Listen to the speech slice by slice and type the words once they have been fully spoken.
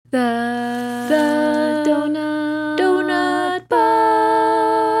Donut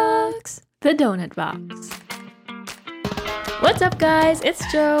Box. The Donut Box. What's up, guys?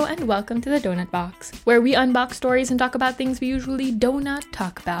 It's Joe, and welcome to the Donut Box, where we unbox stories and talk about things we usually do not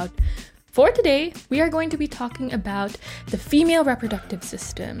talk about. For today, we are going to be talking about the female reproductive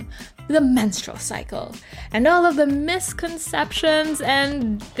system, the menstrual cycle, and all of the misconceptions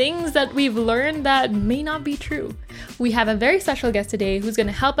and things that we've learned that may not be true. We have a very special guest today who's going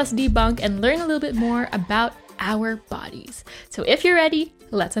to help us debunk and learn a little bit more about our bodies. So if you're ready,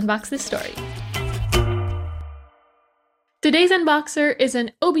 let's unbox this story. Today's unboxer is an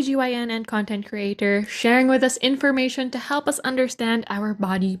OBGYN and content creator sharing with us information to help us understand our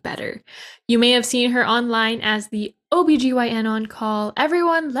body better. You may have seen her online as the OBGYN on call.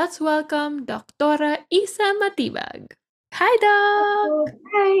 Everyone, let's welcome Dr. Issa Matibag. Hi, Doc!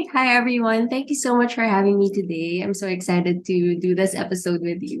 Hi everyone. Thank you so much for having me today. I'm so excited to do this episode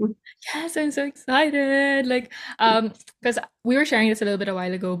with you. Yes, I'm so excited. Because we were sharing this a little bit a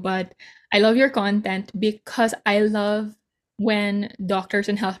while ago, but I love your content because I love when doctors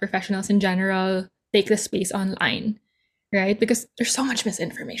and health professionals in general take the space online, right? Because there's so much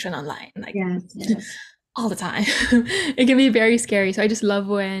misinformation online, Yes. all the time. It can be very scary. So I just love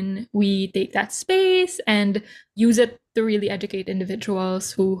when we take that space and use it to really educate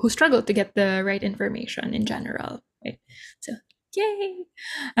individuals who struggle to get the right information in general, right? So yay!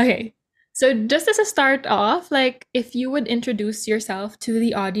 Okay. So just as a start off, if you would introduce yourself to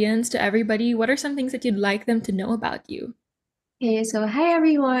the audience, to everybody, what are some things that you'd like them to know about you? Okay, so hi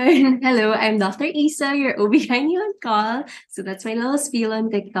everyone. Hello, I'm Dr. Issa, your OB/GYN on call. So that's my little spiel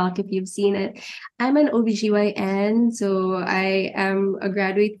on TikTok if you've seen it. I'm an OB/GYN, so I am a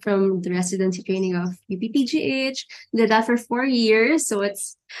graduate from the residency training of UPPGH. Did that for 4 years, so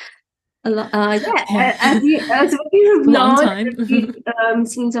it's a lot. As what you've Long known, time. if you've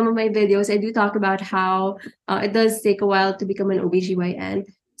seen some of my videos, I do talk about how it does take a while to become an OB/GYN.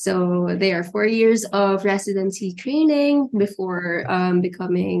 So there are 4 years of residency training before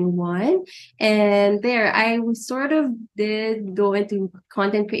becoming one. And there, I sort of did go into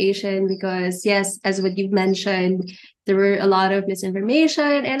content creation because, yes, as what you've mentioned, there were a lot of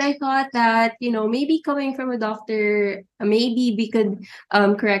misinformation. And I thought that, maybe coming from a doctor, maybe we could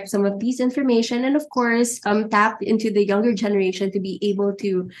correct some of these information. And of course, tap into the younger generation to be able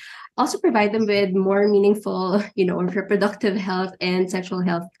to also provide them with more meaningful, reproductive health and sexual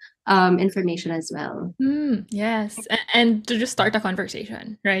health information as well. Yes. And to just start a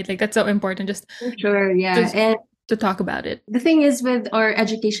conversation, right? That's so important, just Sure, yeah. And to talk about it. the thing is with our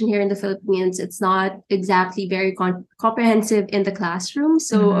education here in the Philippines, it's not exactly very comprehensive in the classroom.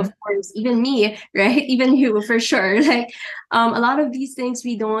 So of course, even me, right? Even you for sure. A lot of these things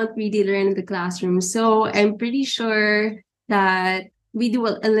we don't really learn in the classroom. So I'm pretty sure that we do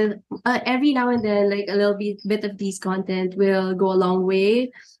a little every now and then, like a little bit of these content will go a long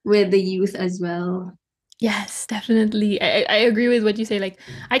way with the youth as well. Yes, definitely. I agree with what you say.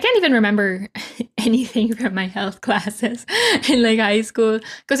 I can't even remember anything from my health classes in high school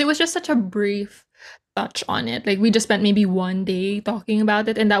because it was just such a brief touch on it. We just spent maybe one day talking about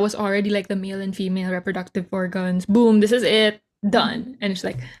it, and that was already the male and female reproductive organs. Boom, this is it, done. And it's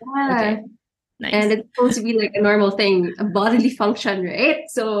Yeah. okay, nice. And it's supposed to be like a normal thing, a bodily function, right?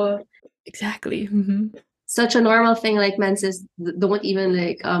 So exactly. Such a normal thing like menses don't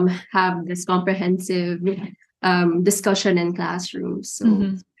even have this comprehensive discussion in classrooms. So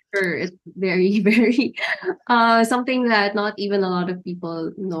sure, it's very, very something that not even a lot of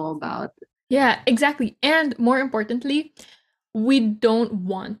people know about. Yeah, exactly. And more importantly, we're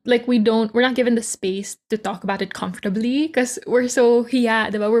not given the space to talk about it comfortably because we're so,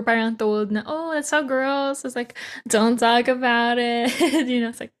 diba? We're parang told na, oh, that's how girls. It's don't talk about it.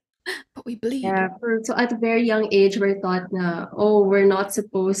 It's but we bleed. Yeah, so at a very young age, we're taught na, we're not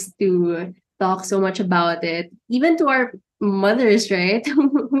supposed to talk so much about it. Even to our mothers, right?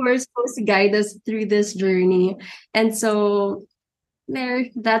 Who are supposed to guide us through this journey. And so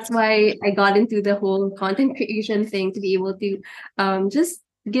that's why I got into the whole content creation thing to be able to just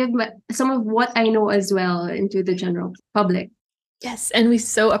give some of what I know as well into the general public. Yes, and we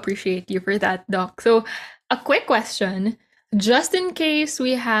so appreciate you for that, Doc. So, a quick question, just in case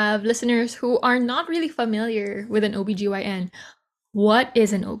we have listeners who are not really familiar with an OBGYN, what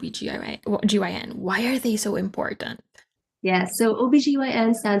is an OBGYN? Why are they so important? Yeah, so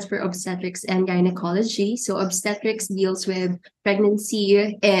OBGYN stands for obstetrics and gynecology. So obstetrics deals with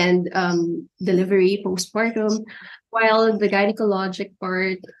pregnancy and delivery, postpartum. while the gynecologic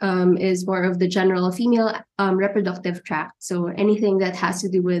part is more of the general female reproductive tract. So anything that has to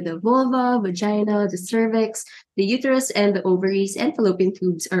do with the vulva, vagina, the cervix, the uterus, and the ovaries and fallopian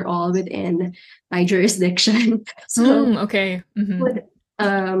tubes are all within my jurisdiction. So, Okay.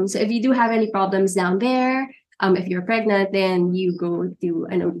 so if you do have any problems down there, if you're pregnant, then you go to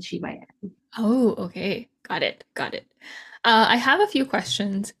an OBGYN. Oh, okay. Got it. Got it. I have a few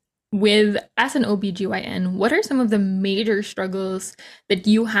questions. As an OBGYN, what are some of the major struggles that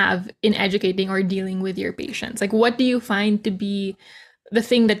you have in educating or dealing with your patients? Like, what do you find to be the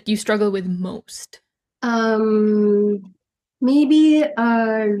thing that you struggle with most? Maybe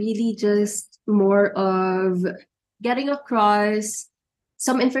really just more of getting across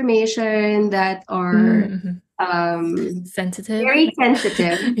some information that are Mm-hmm. um Sensitive? very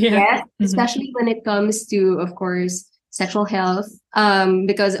sensitive. Yeah. Yes, Mm-hmm. especially when it comes to, of course, sexual health.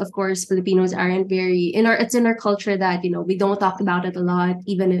 Because of course Filipinos aren't very it's in our culture that we don't talk about it a lot.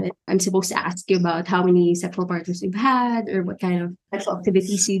 Even if I'm supposed to ask you about how many sexual partners you've had or what kind of sexual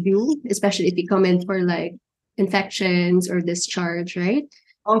activities you do, especially if you come in for like infections or discharge, right?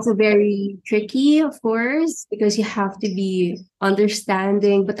 Also very tricky, of course, because you have to be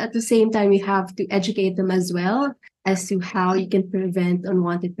understanding, but at the same time, you have to educate them as well as to how you can prevent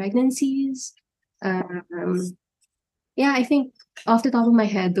unwanted pregnancies. Um, yeah, I think off the top of my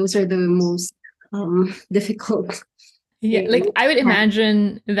head, those are the most difficult Yeah, things. like I would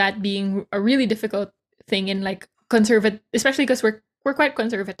imagine that being a really difficult thing in like conservative, especially because we're quite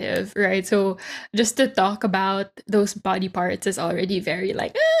conservative, right? So just to talk about those body parts is already very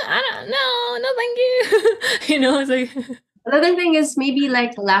like, I don't know, no, thank you. It's like, Another thing is maybe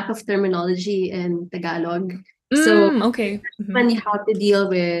like lack of terminology in Tagalog. So okay. when you have to deal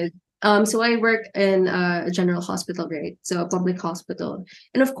with so I work in a general hospital, right? So a public hospital.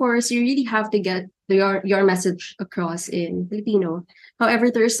 And of course you really have to get your message across in Filipino. However,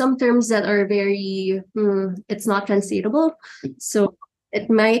 there are some terms that are very it's not translatable. So it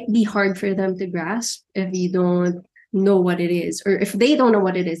might be hard for them to grasp if you don't know what it is, or if they don't know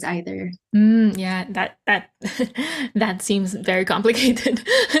what it is either. Yeah, that that seems very complicated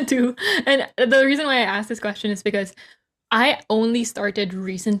too. And the reason why I asked this question is because I only started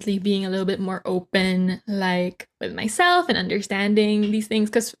recently being a little bit more open, like with myself and understanding these things.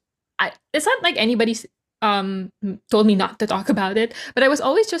 Because it's not like anybody's told me not to talk about it, but I was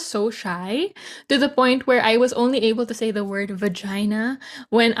always just so shy to the point where I was only able to say the word vagina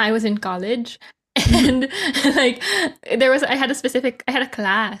when I was in college. And like I had a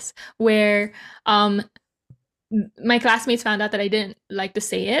class where my classmates found out that I didn't like to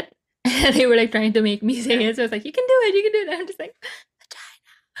say it. And they were like trying to make me say it. So I was like, you can do it, you can do it. And I'm just like,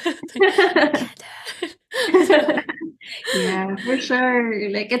 vagina. I can't do it. Yeah, for sure.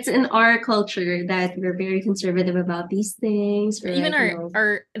 Like it's in our culture that we're very conservative about these things. Or Even like,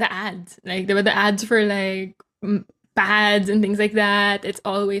 our the ads, like there were the ads for like pads and things like that. It's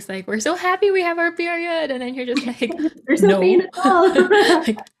always like, we're so happy we have our period. And then you're just like, there's no pain no. at all.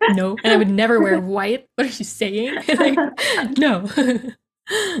 Like, no. And I would never wear white. What are you saying? Like, no.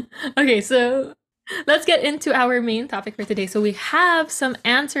 Okay, so let's get into our main topic for today. So we have some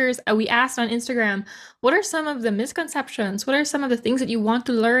answers we asked on Instagram. What are some of the misconceptions? What are some of the things that you want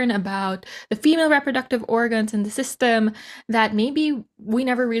to learn about the female reproductive organs and the system that maybe we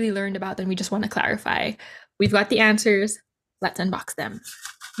never really learned about and we just want to clarify? We've got the answers. Let's unbox them.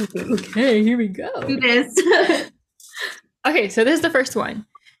 Okay, here we go. Do this. Okay, so this is the first one.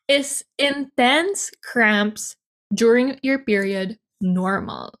 Is intense cramps during your period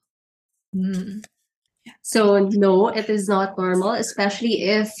normal? So no, it is not normal, especially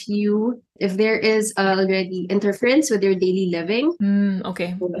if there is already interference with your daily living.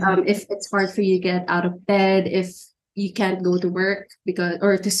 Okay. If it's hard for you to get out of bed, if you can't go to work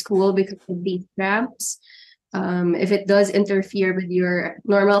or to school because of these cramps, if it does interfere with your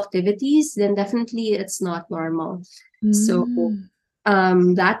normal activities, then definitely it's not normal. So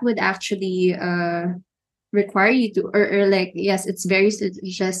that would actually require you to, or like, yes, it's very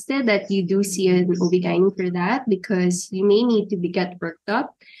suggested that you do see an OB/GYN for that, because you may need to get worked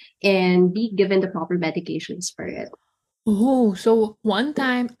up and be given the proper medications for it. Oh, so one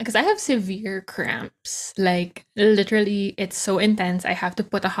time, because I have severe cramps, like literally, it's so intense. I have to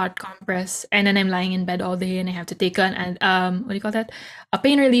put a hot compress, and then I'm lying in bed all day, and I have to take what do you call that? A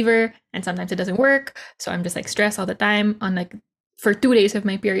pain reliever, and sometimes it doesn't work. So I'm just like stressed all the time on like for 2 days of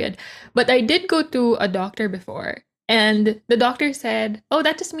my period. But I did go to a doctor before, and the doctor said, "Oh,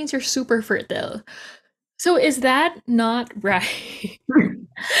 that just means you're super fertile." So is that not right?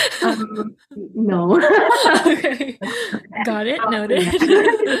 No. Okay. Got it. Noted.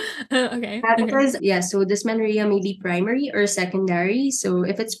 Yeah. Okay. Okay. Because, yeah, so dysmenorrhea may be primary or secondary. So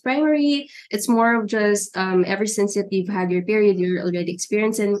if it's primary, it's more of just ever since that you've had your period, you're already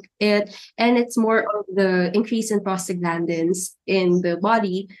experiencing it. And it's more of the increase in prostaglandins in the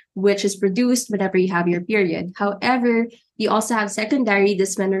body, which is produced whenever you have your period. However, you also have secondary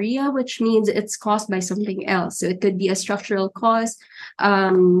dysmenorrhea, which means it's caused by something else. So it could be a structural cause,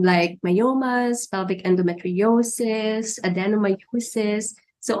 like myomas, pelvic endometriosis, adenomyosis.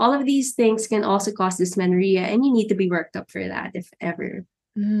 So all of these things can also cause dysmenorrhea, and you need to be worked up for that if ever.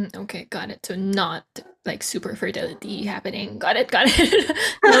 Okay, got it. So not like super fertility happening. Got it, got it.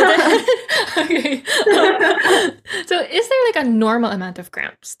 Noted. Okay. So is there like a normal amount of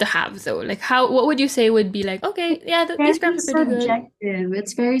cramps to have though? Like what would you say would be like, okay, yeah, these Very cramps are pretty good. subjective.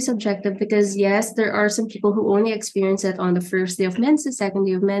 It's very subjective because yes, there are some people who only experience it on the first day of menses, second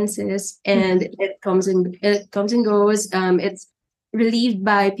day of menses, and it comes and goes. It's relieved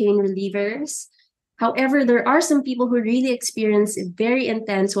by pain relievers. However, there are some people who really experience very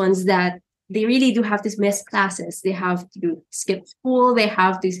intense ones that they really do have to miss classes. They have to skip school. They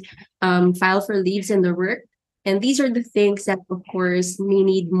have to file for leaves in their work. And these are the things that, of course, may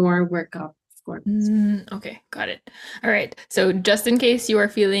need more workup, of course. Okay, got it. All right. So just in case you are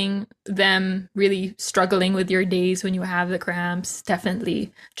feeling them really struggling with your days when you have the cramps,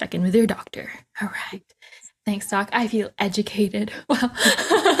 definitely check in with your doctor. All right. Thanks, Doc. I feel educated. Well,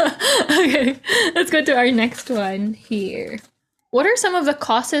 okay, let's go to our next one here. What are some of the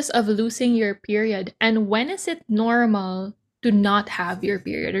causes of losing your period, and when is it normal to not have your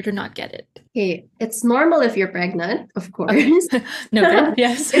period or to not get it? Okay, it's normal if you're pregnant, of course. Noted.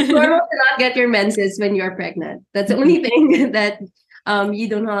 Yes. It's normal to not get your menses when you're pregnant. That's the only thing that you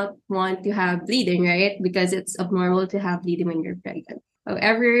do not want to have bleeding, right? Because it's abnormal to have bleeding when you're pregnant.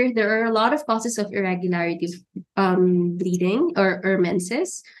 However, there are a lot of causes of irregularities, bleeding or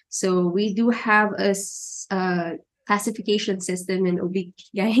menses. So we do have a classification system in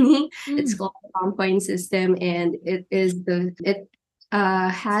OB/GYN. It's called the Compoint system, and it has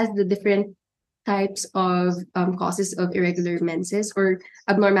the different types of causes of irregular menses or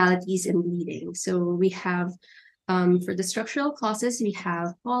abnormalities in bleeding. So we have for the structural causes, we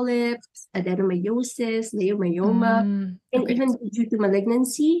have polyps, adenomyosis, leiomyoma, and Okay. even due to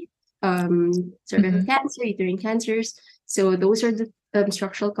malignancy, cervical cancer, uterine cancers. So those are the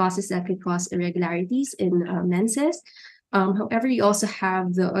structural causes that can cause irregularities in menses. However, you also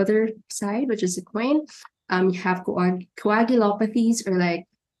have the other side, which is the coin. You have coagulopathies or like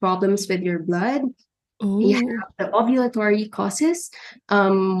problems with your blood. You have the ovulatory causes.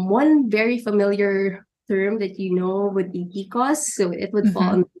 One very familiar term that you know would be PCOS, so it would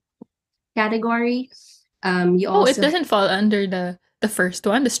fall in the category. You also it doesn't fall under the first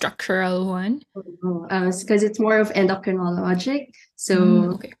one, the structural one. because it's more of endocrinologic.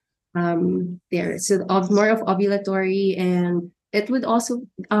 So Okay. there, so more of ovulatory, and it would also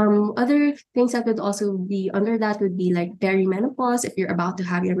other things that would also be under that would be like perimenopause if you're about to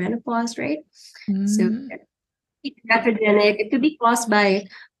have your menopause, right? So iatrogenic. It could be caused by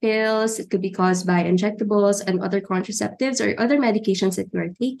pills, it could be caused by injectables and other contraceptives or other medications that you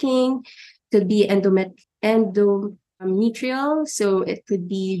are taking. It could be endometrial, so it could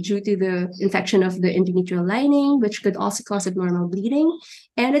be due to the infection of the endometrial lining, which could also cause abnormal bleeding.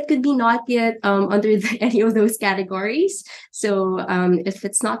 And it could be not yet under any of those categories. So if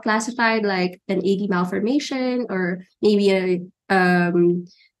it's not classified like an AD malformation or maybe a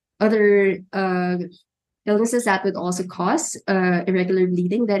other illnesses that would also cause irregular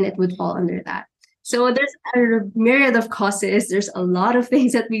bleeding, then it would fall under that. So there's a myriad of causes. There's a lot of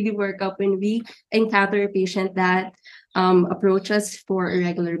things that we do work up when we encounter a patient that approach us for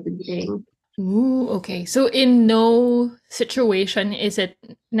irregular bleeding. Ooh, okay. So in no situation is it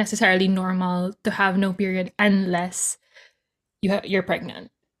necessarily normal to have no period unless you're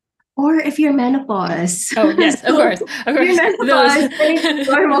pregnant. Or if you're menopause. Oh yes, of course, of If course. you're menopause, then it's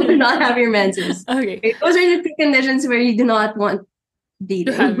normal to not have your menses. Okay. Those are the two conditions where you do not want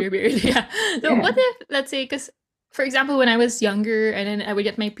To have bleeding. your period, yeah. So what if, let's say, because for example, when I was younger and then I would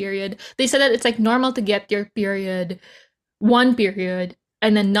get my period, they said that it's like normal to get your period, one period,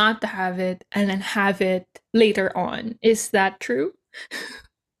 and then not to have it, and then have it later on. Is that true?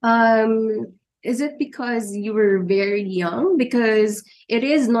 Is it because you were very young? Because it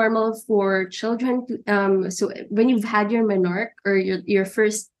is normal for children to so when you've had your menarche or your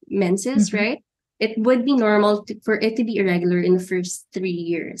first menses, right? It would be normal for it to be irregular in the first 3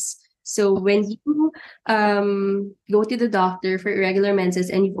 years. So when you go to the doctor for irregular menses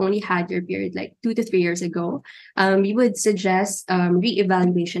and you've only had your period like 2 to 3 years ago, we would suggest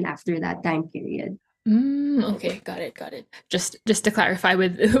reevaluation after that time period. Okay, got it. Just to clarify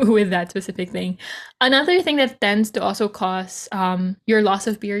with with that specific thing. Another thing that tends to also cause your loss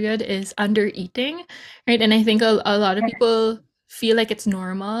of period is under eating, right? And I think a lot of people feel like it's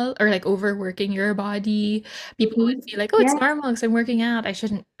normal or like overworking your body. People would Mhm. feel like, oh, it's Yeah. normal because I'm working out. I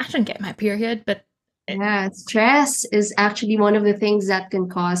shouldn't get my period, but Yeah, stress is actually one of the things that can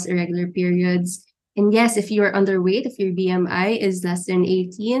cause irregular periods. And yes, if you are underweight, if your BMI is less than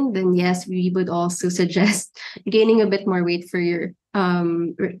 18, then yes, we would also suggest gaining a bit more weight for your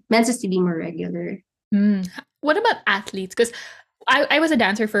menses to be more regular. mm. What about athletes? Because I was a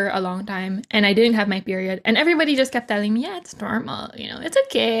dancer for a long time and I didn't have my period. And everybody just kept telling me, yeah, it's normal. It's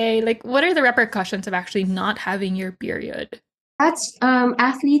okay. Like, what are the repercussions of actually not having your period? That's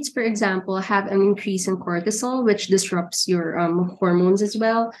athletes, for example, have an increase in cortisol, which disrupts your hormones as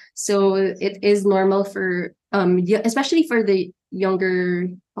well. So it is normal for especially for the younger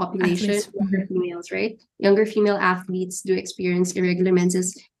population, Athletes. younger females, right? Younger female athletes do experience irregular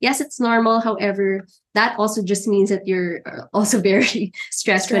menses. Yes, it's normal. However, that also just means that you're also very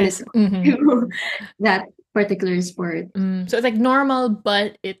stressed when it Stress. comes to that particular sport. So it's like normal,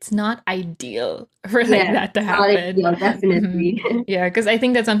 but it's not ideal for like Yeah, that to not happen. ideal, Mhm. definitely. Yeah, because I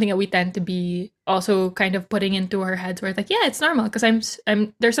think that's something that we tend to be also kind of putting into our heads where it's like, yeah, it's normal because I'm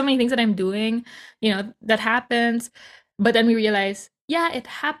there's so many things that I'm doing, that happens, but then we realize, yeah, it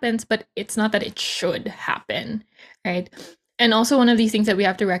happens, but it's not that it should happen, right? And also one of these things that we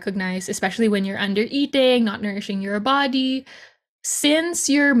have to recognize, especially when you're under eating, not nourishing your body, since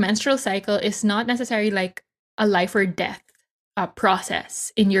your menstrual cycle is not necessarily like a life or death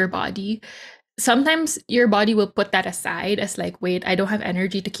process in your body, sometimes your body will put that aside as like, wait, I don't have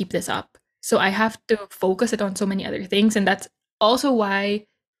energy to keep this up. So I have to focus it on so many other things. And that's also why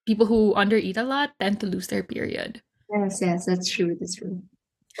people who undereat a lot tend to lose their period. Yes, yes, that's true. That's true.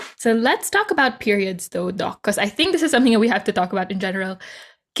 So let's talk about periods though, Doc, because I think this is something that we have to talk about in general.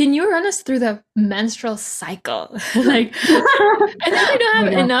 Can you run us through the menstrual cycle? Like, I think we Oh don't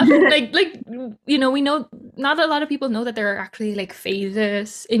my have enough. God. We know not a lot of people know that there are actually like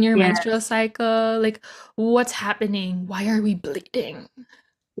phases in your Yeah. menstrual cycle. Like, what's happening? Why are we bleeding?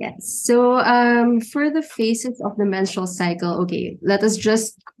 Yes. So, for the phases of the menstrual cycle, okay, let us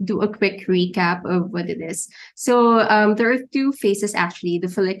just do a quick recap of what it is. So, there are two phases actually, the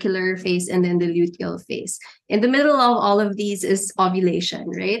follicular phase and then the luteal phase. In the middle of all of these is ovulation,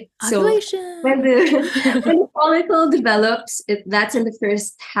 right? So, when Ovulation. the when the follicle develops, that's in the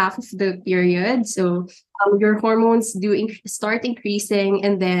first half of the period. So, your hormones start increasing,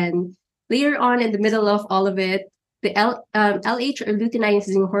 and then later on in the middle of all of it the LH or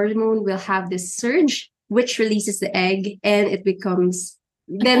luteinizing hormone will have this surge, which releases the egg, and it becomes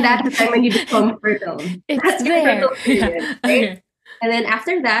An then that's the egg. time when you become fertile. It's That's your there. fertile Yeah. period, right? Okay. And then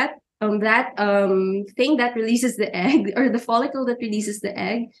after that, that thing that releases the egg or the follicle that releases the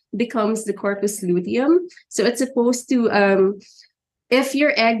egg becomes the corpus luteum. So it's supposed to if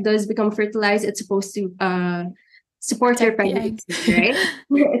your egg does become fertilized, it's supposed to support your Protect the egg. pregnancy, right?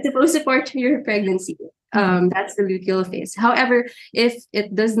 It's supposed to support your pregnancy. Mhm. That's the luteal phase. However, if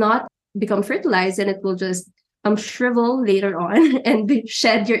it does not become fertilized, then it will just shrivel later on and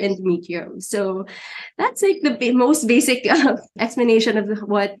shed your endometrium. So that's like the most basic explanation of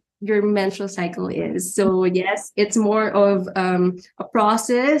what your menstrual cycle is. So yes, it's more of a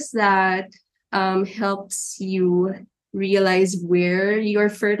process that helps you realize where you're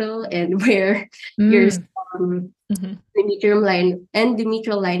fertile and where your Mm. Mhm.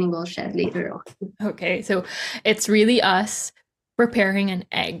 endometrial lining will shed later on. Okay, so it's really us preparing an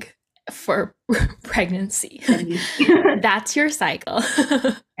egg for pregnancy. That's your cycle.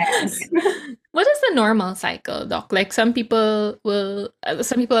 Yes. What is the normal cycle, Doc? Like some people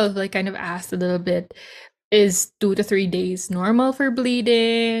have like kind of asked a little bit, is 2 to 3 days normal for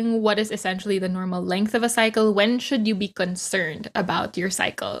bleeding? What is essentially the normal length of a cycle? When should you be concerned about your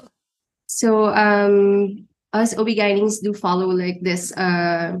cycle? So us OB-GYNs do follow like this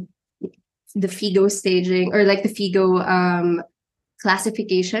the FIGO staging or like the FIGO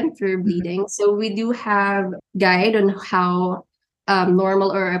classification for Mhm. bleeding. So we do have guide on how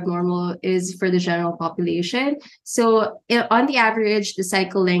normal or abnormal is for the general population. So on the average, the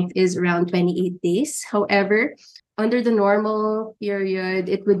cycle length is around 28 days. However, under the normal period,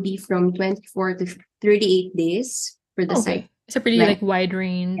 it would be from 24 to 38 days for the cycle Okay, it's a pretty like length. wide Yeah,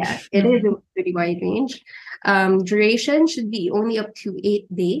 range. it is a pretty wide range. Duration should be only up to 8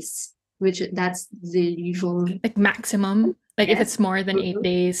 days, which that's the usual. Like maximum. Like if Yes. it's more than eight Mhm.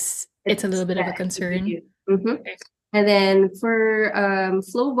 days, it's a little bit of a Yeah, concern. mhm. Okay. And then for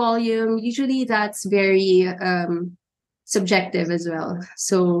flow volume, usually that's very subjective as well.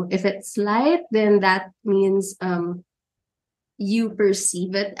 So if it's light, then that means you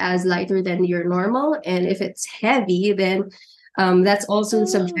perceive it as lighter than your normal. And if it's heavy, then that's also Oh.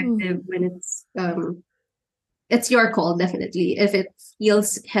 subjective when it's your call, definitely. If it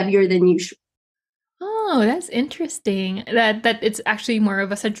feels heavier than usual. Oh, that's interesting. That it's actually more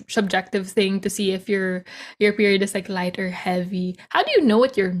of a subjective thing to see if your period is like light or heavy. How do you know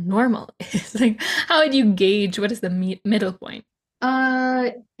what your normal is? Like, how would you gauge what is the middle point?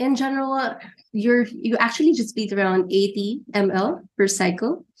 Uh, in general, you actually just bleed around 80 ml per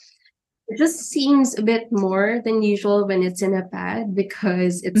cycle. It just seems a bit more than usual when it's in a pad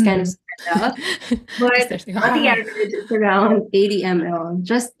because it's kind of Mm. spread out. Just But there's like, on the ah. average, it's around 80 ml,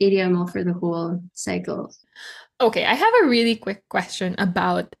 just 80 ml for the whole cycle. Okay, I have a really quick question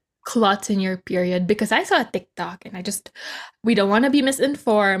about clots in your period because I saw a TikTok and we don't want to be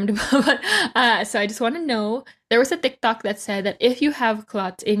misinformed, but so I just want to know there was a TikTok that said that if you have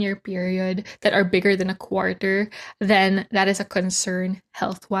clots in your period that are bigger than a quarter, then that is a concern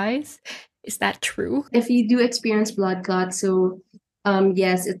health-wise. Is that true? If you do experience blood clots, so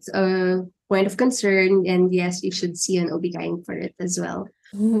yes, it's a point of concern, and yes, you should see an OB-GYN for it as well.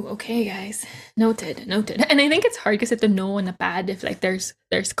 Ooh, okay, guys. Noted, noted. And I think it's hard because to know on a pad if like there's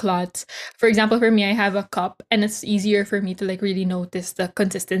clots. For example, for me, I have a cup, and it's easier for me to like really notice the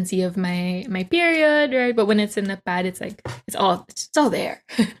consistency of my period, right? But when it's in a pad, it's like it's all there.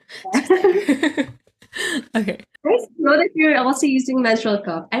 It's just there. Okay. Nice to know that you're also using menstrual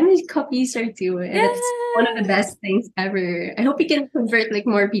cup. I'm a cup user too, and it's one of the Yeah. best things ever. I hope we can convert like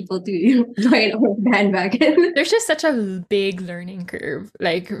more people to join our bandwagon. There's just such a big learning curve,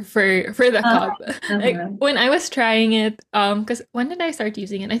 like for the Uh-huh, cup. Like uh-huh, when I was trying it, because when did I start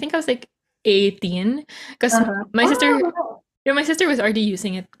using it? I think I was like 18, because uh-huh. my sister. Oh, Yeah, my sister was already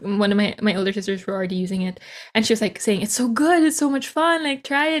using it. One of my older sisters were already using it, and she was like saying, "It's so good, it's so much fun. Like,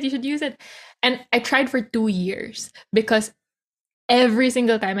 try it. You should use it." And I tried for 2 years because every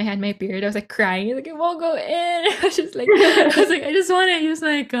single time I had my period, I was like crying, like it won't go in. I just want to use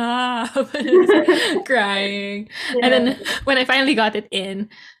my cup, and I was crying. And yeah. then when I finally got it in,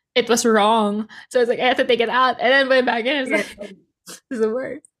 it was wrong. So I was like, I had to take it out, and then put it back in. I was Yeah. like, this is the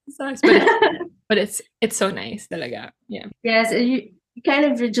worst. It sucks, but it's so nice, talaga. Yeah. Yes, and you kind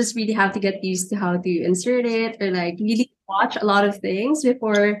of just really have to get used to how to insert it or like really watch a lot of things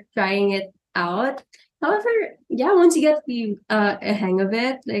before trying it out. However, yeah, once you get the a hang of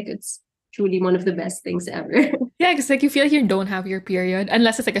it, like it's truly one of the best things ever. Yeah, because like you feel like you don't have your period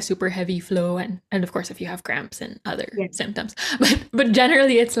unless it's like a super heavy flow, and of course if you have cramps and other Yeah. symptoms. But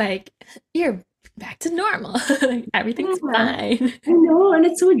generally it's like you're back to normal. Like everything's Yeah, fine. I know, and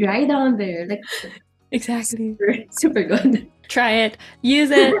it's so dry down there. Like Exactly. super good. Try it.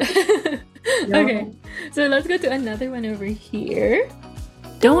 Use it. Yeah. Okay. So let's go to another one over here.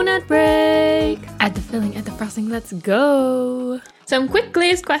 Donut break! Add the filling, add the frosting, let's go! Some quick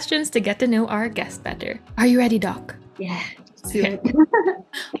glazed questions to get to know our guest better. Are you ready, Doc? Yeah. Let's do Okay. it.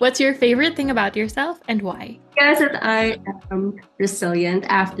 What's your favorite thing about yourself and why? Guys, that I am resilient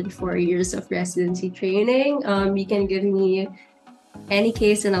after 4 years of residency training. You can give me any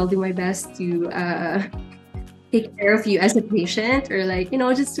case and I'll do my best to take care of you as a patient or like,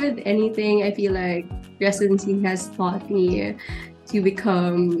 just with anything. I feel like residency has taught me to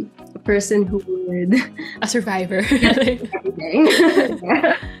become a person who would A survivor. everything.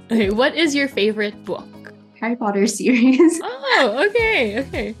 Yeah. Okay, what is your favorite book? Harry Potter series. Oh,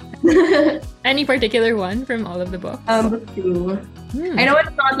 okay. Any particular one from all of the books? Book two. I know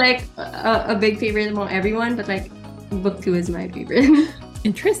it's not like a big favorite among everyone, but like book two is my favorite.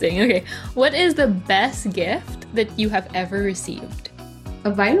 Interesting. Okay. What is the best gift that you have ever received? A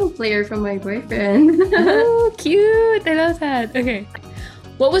vinyl player from my boyfriend. Oh, cute. I love that. Okay.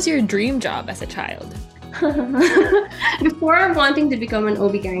 What was your dream job as a child? Before wanting to become an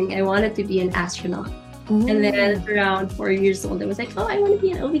OB-GYN, I wanted to be an astronaut. Ooh. And then around 4 years old, I was like, oh, I want to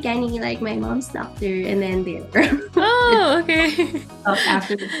be an OB-GYN like my mom's doctor. And then there. Oh, okay.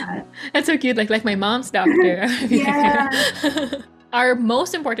 After that. That's so cute. Like my mom's doctor. Yeah. Our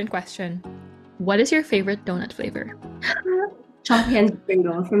most important question. What is your favorite donut flavor? Chocolate and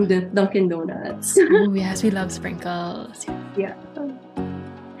sprinkle from the Dunkin' Donuts. Oh, yes, we love sprinkles. Yeah.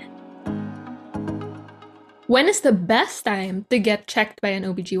 When is the best time to get checked by an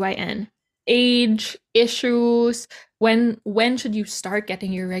OBGYN? Age, issues, when should you start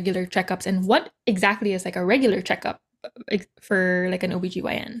getting your regular checkups, and what exactly is like a regular checkup for like an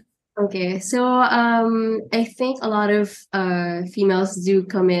OBGYN? Okay, so I think a lot of females do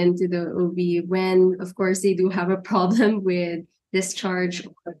come into the OB when, of course, they do have a problem with discharge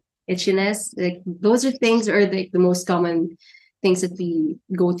or itchiness. Like those are things are like the most common things that we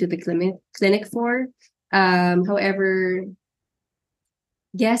go to the clinic for. However,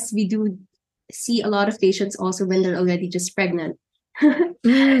 yes, we do see a lot of patients also when they're already just pregnant. Okay,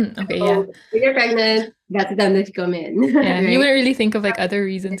 yeah. So when you're pregnant, that's the time that you come in, Yeah, you right? wouldn't really think of like other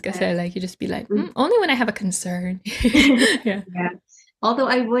reasons because like you just be like, only when I have a concern. Yeah. Yeah. Although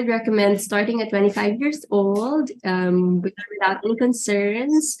I would recommend starting at 25 years old, without any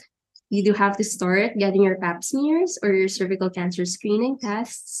concerns. You do have to start getting your pap smears or your cervical cancer screening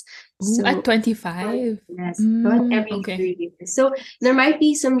tests. Ooh, at So, 25. yes, but every Okay. 3 years. So there might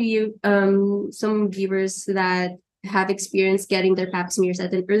be some viewers that have experienced getting their pap smears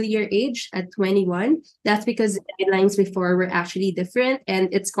at an earlier age, at 21. That's because the guidelines before were actually different and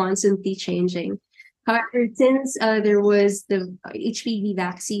it's constantly changing. However, since there was the HPV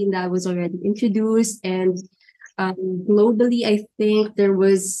vaccine that was already introduced, and globally, I think there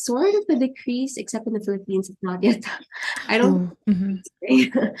was sort of a decrease, except in the Philippines, it's not yet. I don't Ooh,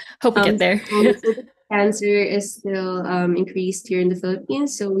 hope we get there. so cancer is still increased here in the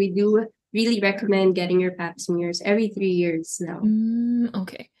Philippines. So we do really recommend getting your pap smears every 3 years now.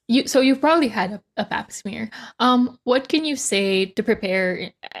 Okay. You've probably had a pap smear. What can you say to prepare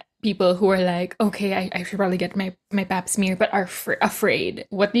people who are like, okay, I should probably get my pap smear, but are afraid?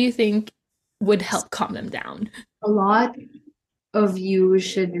 What do you think would help calm them down? A lot of you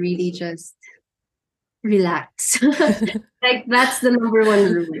should really just relax. Like that's the number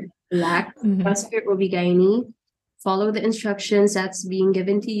one rule. Relax. Mhm. Trust your OB-GYN. Follow the instructions that's being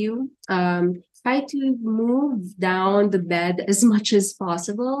given to you. Try to move down the bed as much as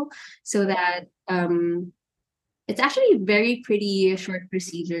possible so that it's actually a very pretty short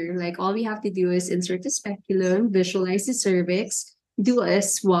procedure. Like all we have to do is insert the speculum, visualize the cervix, do a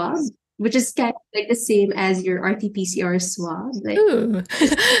swab, which is kind of like the same as your RT-PCR swab. Like Ooh,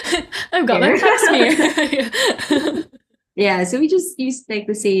 I've got my there. pap smear. Yeah, so we just use like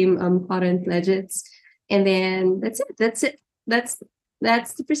the same cotton pledgets, and then that's it. That's it.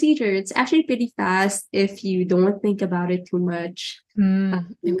 That's the procedure. It's actually pretty fast if you don't think about it too much.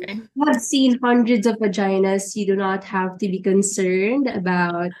 Okay. I've seen hundreds of vaginas. You do not have to be concerned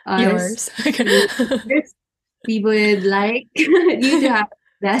about us. Yours. We would like you to have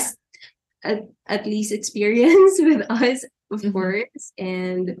best at least experience with us, of Mhm. course.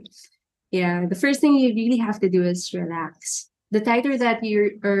 And yeah, the first thing you really have to do is relax. The tighter that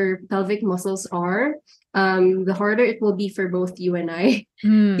your pelvic muscles are, the harder it will be for both you and I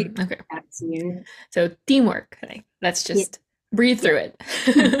to Okay. relax here. So teamwork. Like, let's Yeah, just breathe yeah. through it.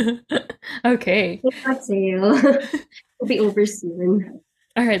 Okay. It's not sale. It'll be over soon.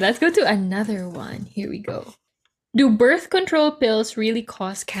 All right, let's go to another one. Here we go. Do birth control pills really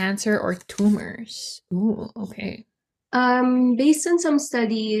cause cancer or tumors? Ooh, okay. Based on some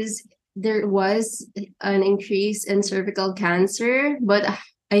studies, there was an increase in cervical cancer, but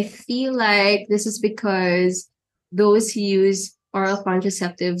I feel like this is because those who use oral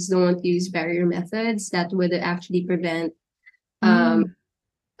contraceptives don't use barrier methods that would actually prevent um, Mm.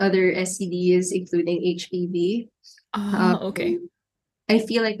 other STDs, including HPV. Oh, okay. Um, I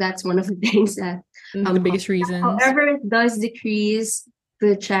feel like that's one of the things that The cause biggest that. reasons. However, it does decrease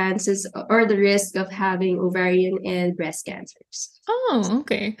the chances or the risk of having ovarian and breast cancers. Oh,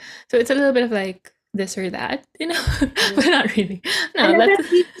 okay. So it's a little bit of like this or that, And but not really. No, let's.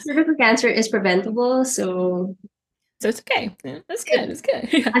 definitely cervical cancer is preventable, so So it's okay. Yeah, that's good. it, That's good.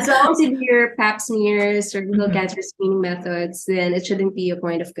 Yeah. as long as you do your pap smears, cervical Mhm. cancer screening methods, then it shouldn't be a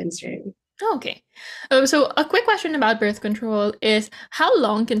point of concern. Oh, okay. So a quick question about birth control is how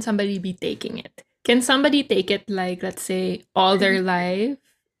long can somebody be taking it? Can somebody take it like, let's say, all their life?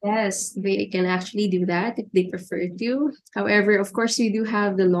 Yes, they can actually do that if they prefer to. However, of course, you do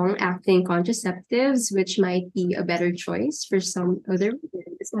have the long-acting contraceptives, which might be a better choice for some other,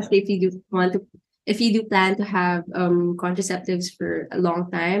 especially if you do plan to have contraceptives for a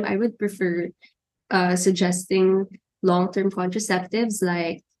long time. I would prefer suggesting long-term contraceptives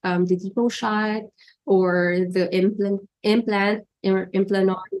like the depot shot or the implant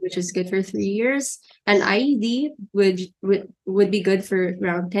which is good for 3 years. An IED would be good for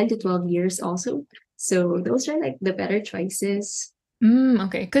around 10 to 12 years also. So those are like the better choices.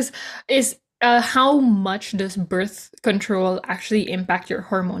 Okay. Because is how much does birth control actually impact your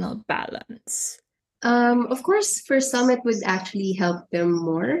hormonal balance? Of course, for some, it would actually help them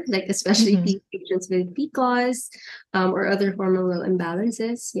more, like especially Mm-hmm. patients with PCOS or other hormonal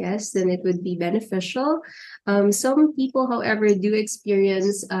imbalances. Yes, then it would be beneficial. Some people, however, do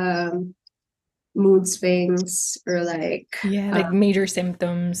experience mood swings or like Yeah, like major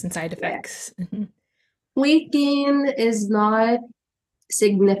symptoms and side yeah. effects. Mhm. Weight gain is not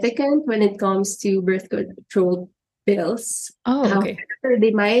significant when it comes to birth control pills. Oh, okay. However,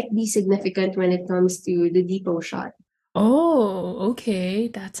 they might be significant when it comes to the depot shot. Oh, okay.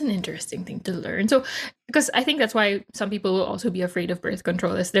 That's an interesting thing to learn. So, because I think that's why some people will also be afraid of birth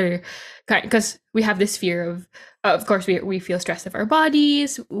control, is they're kind because we have this fear of course, we feel stressed of our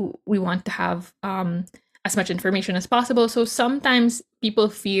bodies. We want to have as much information as possible. So sometimes people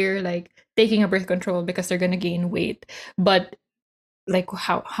fear like taking a birth control because they're gonna gain weight. But like,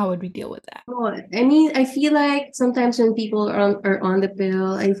 how would we deal with that? Oh, I mean, I feel like sometimes when people are on the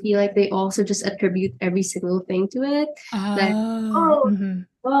pill, I feel like they also just attribute every single thing to it. Like, Oh, oh, mhm.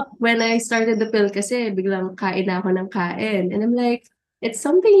 well, when I started the pill kasi biglang kain na ako ng kain. And I'm like, it's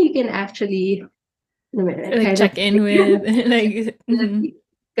something you can actually Like kind of check in with like. Mhm.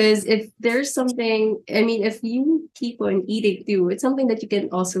 because if there's something, I mean, if you keep on eating too, it's something that you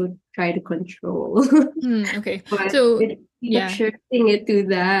can also try to control. Okay. But So if you keep yeah. shifting it to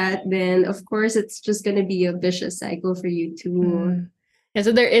that, then of course it's just gonna be a vicious cycle for you too. Mm. Yeah,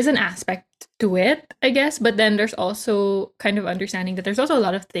 so there is an aspect to it, I guess, but then there's also kind of understanding that there's also a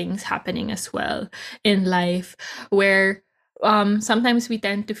lot of things happening as well in life where sometimes we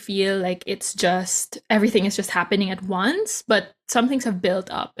tend to feel like it's just everything is just happening at once, but some things have built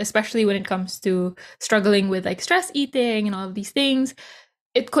up, especially when it comes to struggling with like stress eating and all of these things.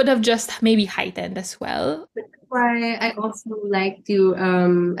 It could have just maybe heightened as well. That's why I also like to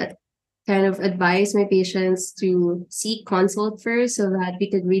kind of advise my patients to seek consult first so that we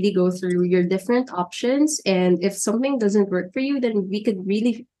could really go through your different options. And if something doesn't work for you, then we could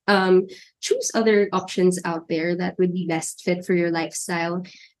really choose other options out there that would be best fit for your lifestyle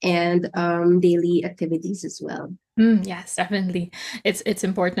and daily activities as well. Yes, definitely. It's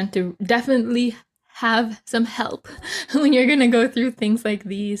important to definitely have some help when you're gonna go through things like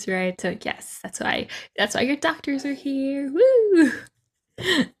these, right? So yes, that's why your doctors are here. Woo!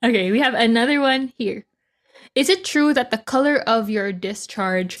 Okay, we have another one here. Is it true that the color of your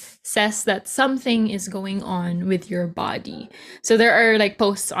discharge says that something is going on with your body? So there are like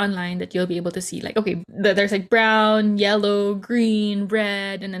posts online that you'll be able to see, like, okay, there's like brown, yellow, green,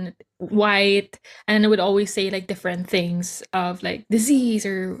 red, and then white. And it would always say like different things of like disease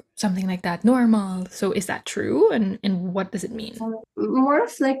or something like that, normal. So is that true? And what does it mean? More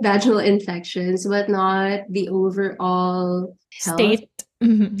of like vaginal infections, but not the overall health State.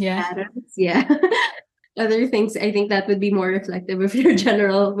 Mhm, yeah. patterns. Yeah. Other things, I think that would be more reflective of your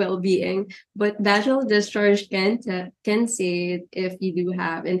general well-being. But vaginal discharge can say if you do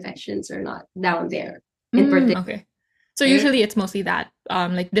have infections or not down there in particular. Okay. So usually it's mostly that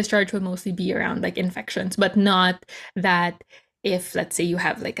like discharge will mostly be around like infections, but not that if let's say you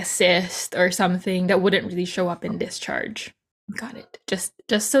have like a cyst or something that wouldn't really show up in discharge. Got it. Just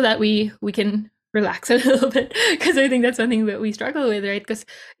so that we can relax a little bit because I think that's something that we struggle with, right? Because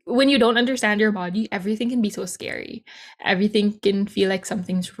when you don't understand your body, everything can be so scary. Everything can feel like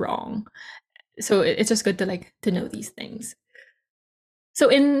something's wrong. So it's just good to like to know these things. So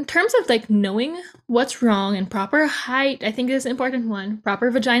in terms of like knowing what's wrong and proper height, I think this is an important one.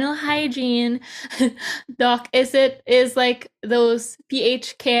 Proper vaginal hygiene. Doc, is like those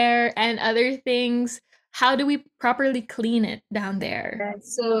pH care and other things. How do we properly clean it down there?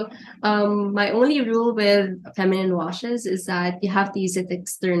 So, my only rule with feminine washes is that you have to use it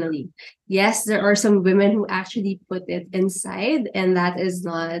externally. Yes, there are some women who actually put it inside, and that is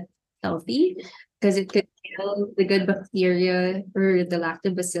not healthy because it could kill the good bacteria or the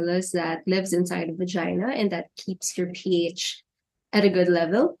lactobacillus that lives inside the vagina, and that keeps your pH at a good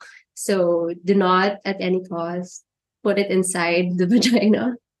level. So, do not at any cost put it inside the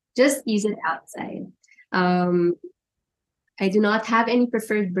vagina. Just use it outside. Um, I do not have any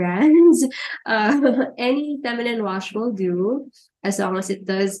preferred brands. Any feminine wash will do as long as it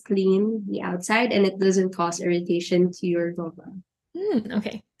does clean the outside and it doesn't cause irritation to your vulva.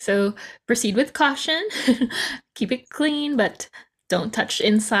 Okay, so proceed with caution. Keep it clean, but don't touch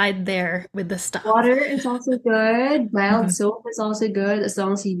inside there with the stuff. Water is also good. Mild Mhm. soap is also good as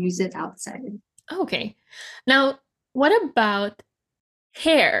long as you use it outside. Okay. Now, what about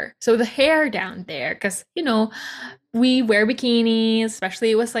hair? So the hair down there, because we wear bikinis,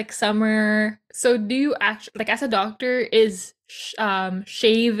 especially it was like summer. So do you actually like as a doctor, is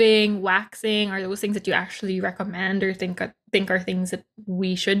shaving, waxing, are those things that you actually recommend or think are things that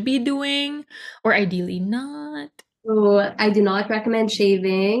we should be doing, or ideally not? So I do not recommend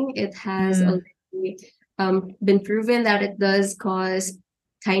shaving. It has Mm. already been proven that it does cause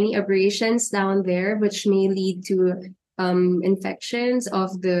tiny abrasions down there, which may lead to infections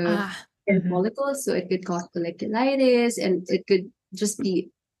of the Ah. hair Mm-hmm. follicles. So it could cause folliculitis, and it could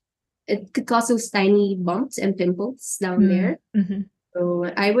cause those tiny bumps and pimples down there. Mm-hmm. So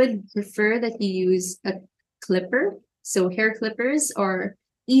I would prefer that you use a clipper. So hair clippers are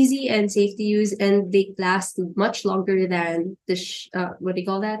easy and safe to use, and they last much longer than what do you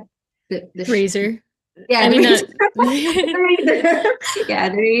call that? The Razor. I yeah, the mean, razor. uh, The razor. Yeah,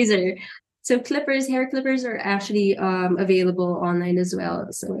 the razor. So hair clippers are actually available online as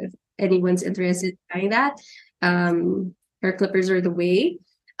well. So if anyone's interested in trying that, hair clippers are the way.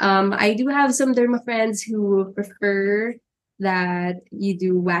 I do have some derma friends who prefer that you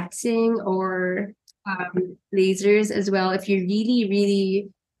do waxing or lasers as well. If you really, really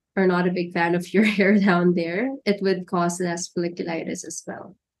are not a big fan of your hair down there, it would cause less folliculitis as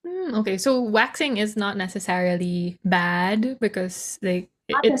well. okay, so waxing is not necessarily bad because like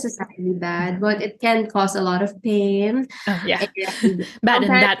Not it. necessarily bad, but it can cause a lot of pain. Oh yeah, And bad in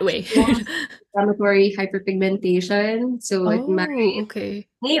sometimes that way. cause inflammatory hyperpigmentation. So it Oh, okay.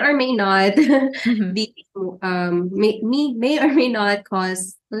 may or may not Mm-hmm. be may or may not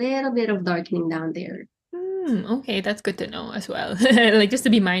cause a little bit of darkening down there. Okay, that's good to know as well. Like just to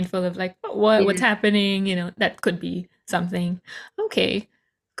be mindful of like what's Yeah. happening, that could be something. Okay.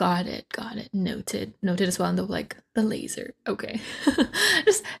 Got it. Got it. Noted. Noted as well. And like the laser. Okay.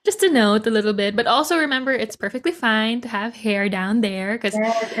 Just to note a little bit, but also remember it's perfectly fine to have hair down there because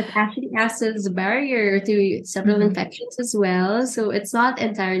Yes, it actually acts as a barrier to several infections as well. So it's not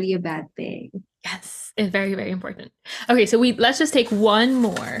entirely a bad thing. yes, it's very, very important. Okay, so let's just take one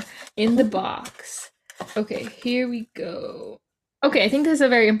more in the box. Okay, here we go. Okay, I think this is a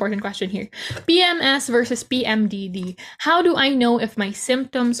very important question here. PMS versus PMDD. How do I know if my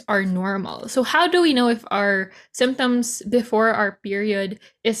symptoms are normal? So, how do we know if our symptoms before our period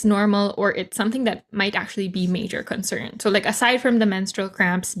is normal or it's something that might actually be major concern? So, like, aside from the menstrual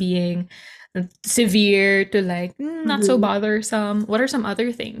cramps being severe to like not so Mhm. bothersome, what are some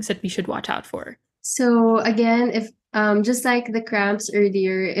other things that we should watch out for? So again, if just like the cramps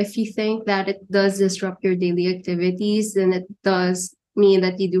earlier, if you think that it does disrupt your daily activities, then it does mean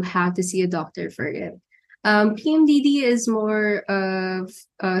that you do have to see a doctor for it. PMDD is more of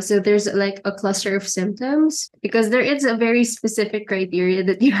so there's like a cluster of symptoms because there is a very specific criteria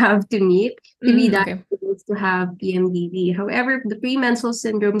that you have to meet to be Okay. diagnosed to have PMDD. However, the premenstrual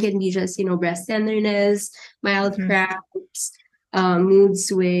syndrome can be just breast tenderness, mild Mhm. cramps, mood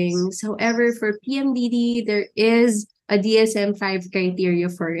swings. However, for PMDD, there is a DSM-5 criteria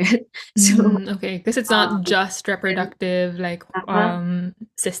for it. So, Okay, because it's not um, just reproductive like uh,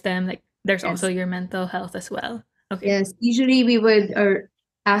 system, like there's also yes, your mental health as well. Okay. yes. Usually, we would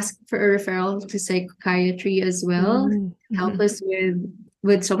ask for a referral to psychiatry as well, Ooh. help Mhm. us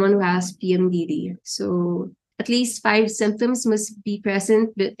with someone who has PMDD. So, at least 5 symptoms must be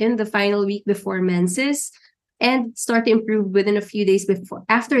present in the final week before menses and start to improve within a few days before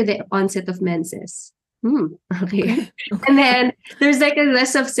after the onset of menses. Okay. Okay. And Okay. then there's like a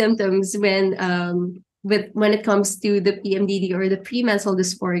list of symptoms when it comes to the PMDD or the premenstrual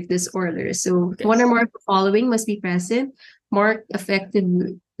dysphoric disorder. So Okay. one or more of the following must be present: marked affective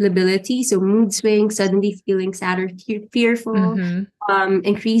lability, so mood swings, suddenly feeling sad or fearful, Mm-hmm.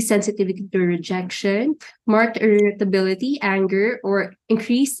 increased sensitivity to rejection, marked irritability, anger, or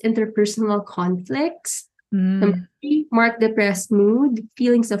increased interpersonal conflicts. Number Mm. 3, marked depressed mood,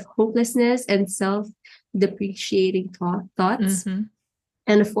 feelings of hopelessness, and self-depreciating thoughts. Mm-hmm.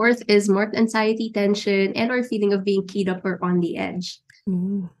 And the fourth is marked anxiety, tension, and or feeling of being keyed up or on the edge.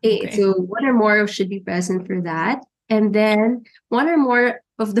 Ooh. Okay, Okay. so one or more should be present for that. And then one or more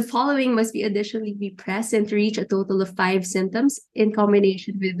of the following must be additionally be present to reach a total of 5 symptoms in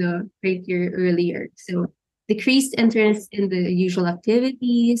combination with the criteria earlier. So decreased interest in the usual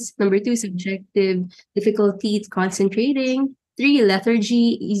activities. Number 2, subjective difficulty concentrating. 3,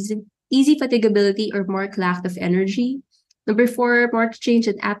 lethargy, easy fatigability or marked lack of energy. Number 4, marked change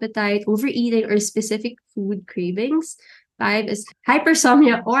in appetite, overeating, or specific food cravings. 5 is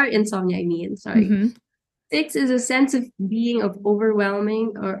hypersomnia or insomnia, I mean, sorry. Mm-hmm. 6 is a sense of being of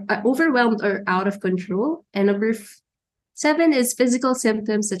overwhelmed or out of control. And number 7 is physical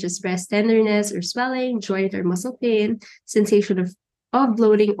symptoms such as breast tenderness or swelling, joint or muscle pain, sensation of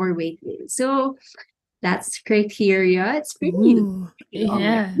bloating or weight gain. So that's criteria. It's pretty, Ooh, pretty long, right?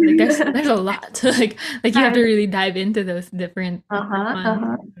 yeah. Like there's a lot. Like you have to really dive into those different Uh-huh, ones.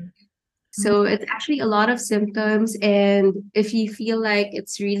 uh-huh. So it's actually a lot of symptoms. And if you feel like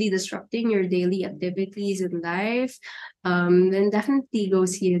it's really disrupting your daily activities in life, then definitely go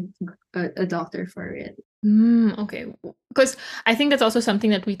see a doctor for it. Okay. Because I think that's also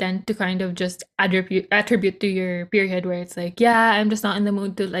something that we tend to kind of just attribute to your period where it's like, yeah, I'm just not in the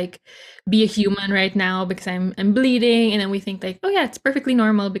mood to like be a human right now because I'm bleeding. And then we think like, oh yeah, it's perfectly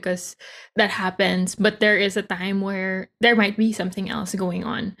normal because that happens. But there is a time where there might be something else going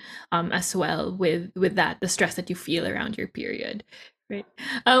on as well with that, the stress that you feel around your period. Right.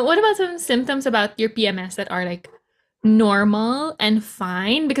 What about some symptoms about your PMS that are like normal and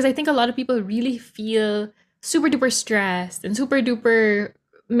fine? Because I think a lot of people really feel super duper stressed and super duper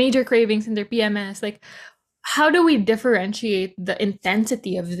major cravings in their PMS. Like, how do we differentiate the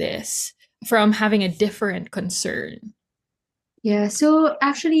intensity of this from having a different concern? Yeah, so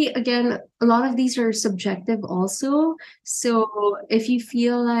actually, again, a lot of these are subjective also. So if you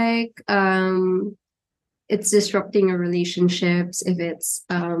feel like it's disrupting your relationships, if it's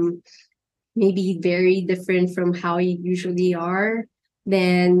maybe very different from how you usually are,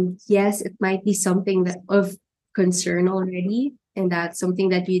 then yes, it might be something that of concern already, and that's something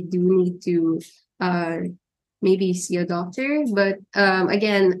that you do need to uh, maybe see a doctor. But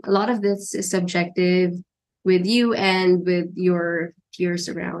again, a lot of this is subjective with you and with your peers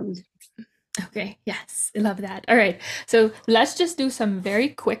around. Okay, yes, I love that. All right, so let's just do some very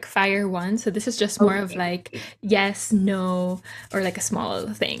quick fire ones. So this is just more of Okay. like yes, no, or like a small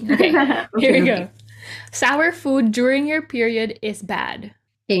thing. Okay, here Okay, we okay. go. Sour food during your period is bad.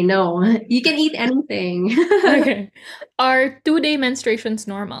 Okay, no, you can eat anything. Okay. Are 2 day menstruations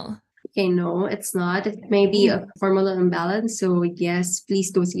normal? Okay, no, it's not. It may be a Ooh. hormonal imbalance. So yes,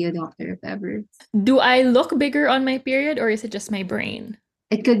 please go see a doctor if ever. Do I look bigger on my period or is it just my brain?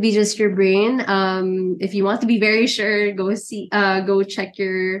 It could be just your brain. If you want to be very sure, go check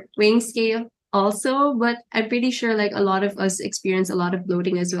your weighing scale also. But I'm pretty sure like a lot of us experience a lot of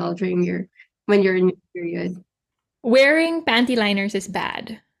bloating as well during your when you're in your period. Wearing panty liners is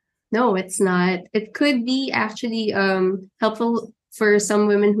bad. No, it's not. It could be actually helpful for some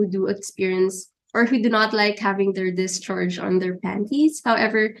women who do experience or who do not like having their discharge on their panties.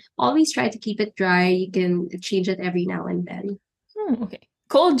 However, always try to keep it dry. You can change it every now and then. Okay.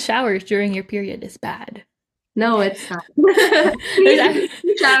 Cold showers during your period is bad. No, it's not. There's, Please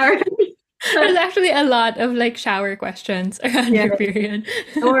ac- shower. there's actually a lot of like shower questions around Yeah. your period.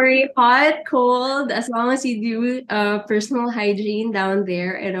 Don't worry, hot, cold, as long as you do personal hygiene down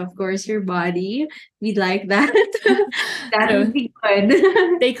there and of course your body, we'd like that. That would So be good.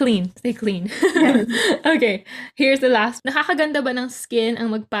 stay clean. Stay clean. Yes. Okay. Here's the last. Nakakaganda ba ng skin ang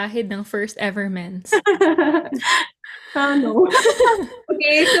magpahid ng first ever mens? Oh no.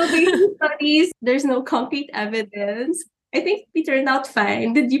 Okay, so based on studies, there's no concrete evidence. I think we turned out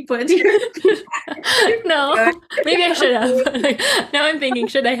fine. Did you put your No, maybe I should have. Like, now I'm thinking,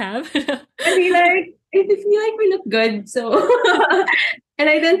 should I have? I feel like we look good. So and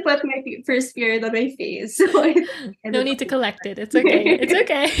I didn't put my first period on my face. So it No ended need to up collect it. It's okay. It's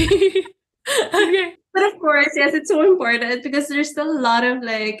okay. Okay. but of course, yes, it's so important because there's still a lot of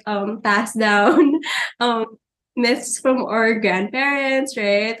like passed down um myths from our grandparents,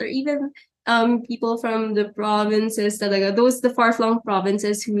 right? Or even people from the provinces talaga, those the far-flung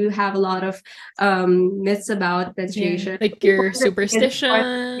provinces who have a lot of myths about Yeah, menstruation. like your It's part,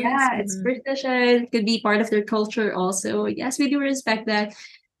 superstitions. yeah, it's superstition, could be part of their culture also. Yes, we do respect that.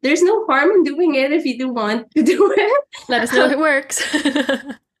 There's no harm in doing it if you do want to do it. Let us know if it works.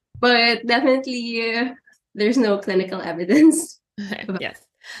 But definitely there's no clinical evidence Okay, about yes.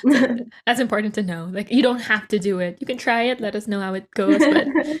 So that's important to know. Like you don't have to do it. You can try it, let us know how it goes, but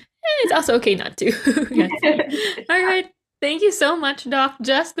it's also okay not to. Yes. All right. Thank you so much, Doc.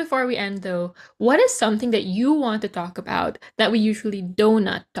 Just before we end though, what is something that you want to talk about that we usually do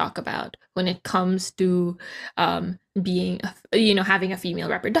not talk about when it comes to being having a female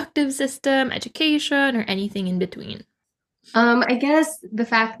reproductive system, education, or anything in between? I guess the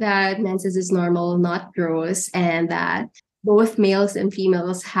fact that menses is normal, not gross, and that both males and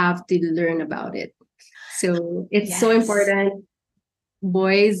females have to learn about it. So it's so Yes. important.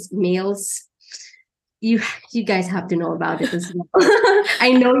 Boys, males, you guys have to know about it as well.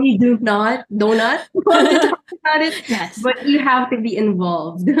 I know you do not want to talk about it, Yes. but you have to be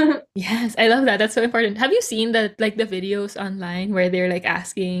involved. Yes, I love that. That's so important. Have you seen the videos online where they're like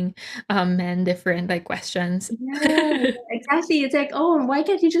asking men different like questions? Yeah, exactly. It's like, oh, why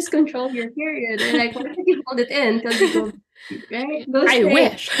can't you just control your period? Or like, why can't you hold it in until you go, right? Those I things.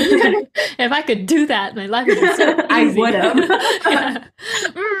 wish. If I could do that, my life would be so I easy. would have. Yeah.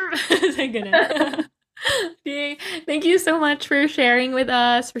 Thank goodness. Yay. Thank you so much for sharing with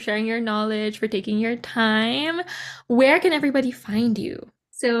us, for sharing your knowledge, for taking your time. Where can everybody find you?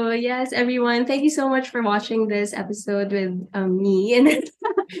 So yes, everyone, thank you so much for watching this episode with me. And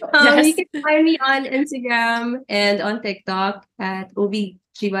Yes. you can find me on Instagram and on TikTok at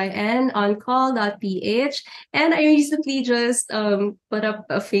obgyn.oncall.ph. And I recently just put up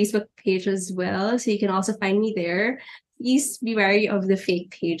a Facebook page as well, so you can also find me there. Please be wary of the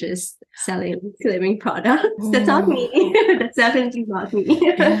fake pages selling slimming products. That's not me. That's definitely not me.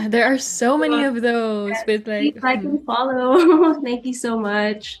 Yeah, there are so many of those with Please like like and follow. Thank you so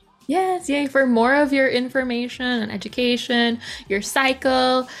much. yes, yay, for more of your information and education, your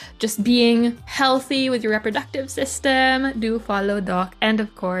cycle, just being healthy with your reproductive system, do follow Doc. And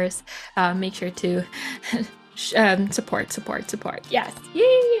of course, make sure to support. Yes.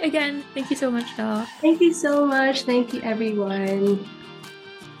 Yay! Again, thank you so much, Doc. Thank you so much. Thank you, everyone.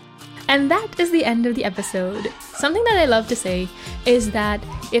 And that is the end of the episode. Something that I love to say is that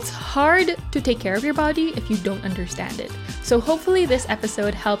it's hard to take care of your body if you don't understand it. So hopefully this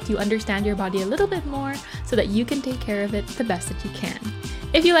episode helped you understand your body a little bit more so that you can take care of it the best that you can.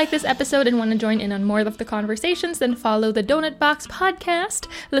 If you like this episode and want to join in on more of the conversations, then follow the Donut Box podcast.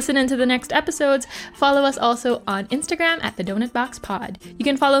 Listen into the next episodes. Follow us also on Instagram at the Donut Box Pod. You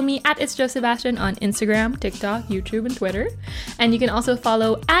can follow me at It's Joe Sebastian on Instagram, TikTok, YouTube, and Twitter. And you can also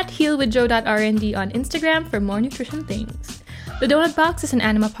follow at healwithjoe.rnd on Instagram for more nutrition things. The Donut Box is an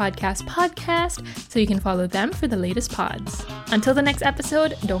Anima podcast, so you can follow them for the latest pods. Until the next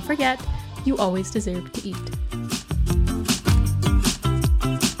episode, don't forget, you always deserve to eat.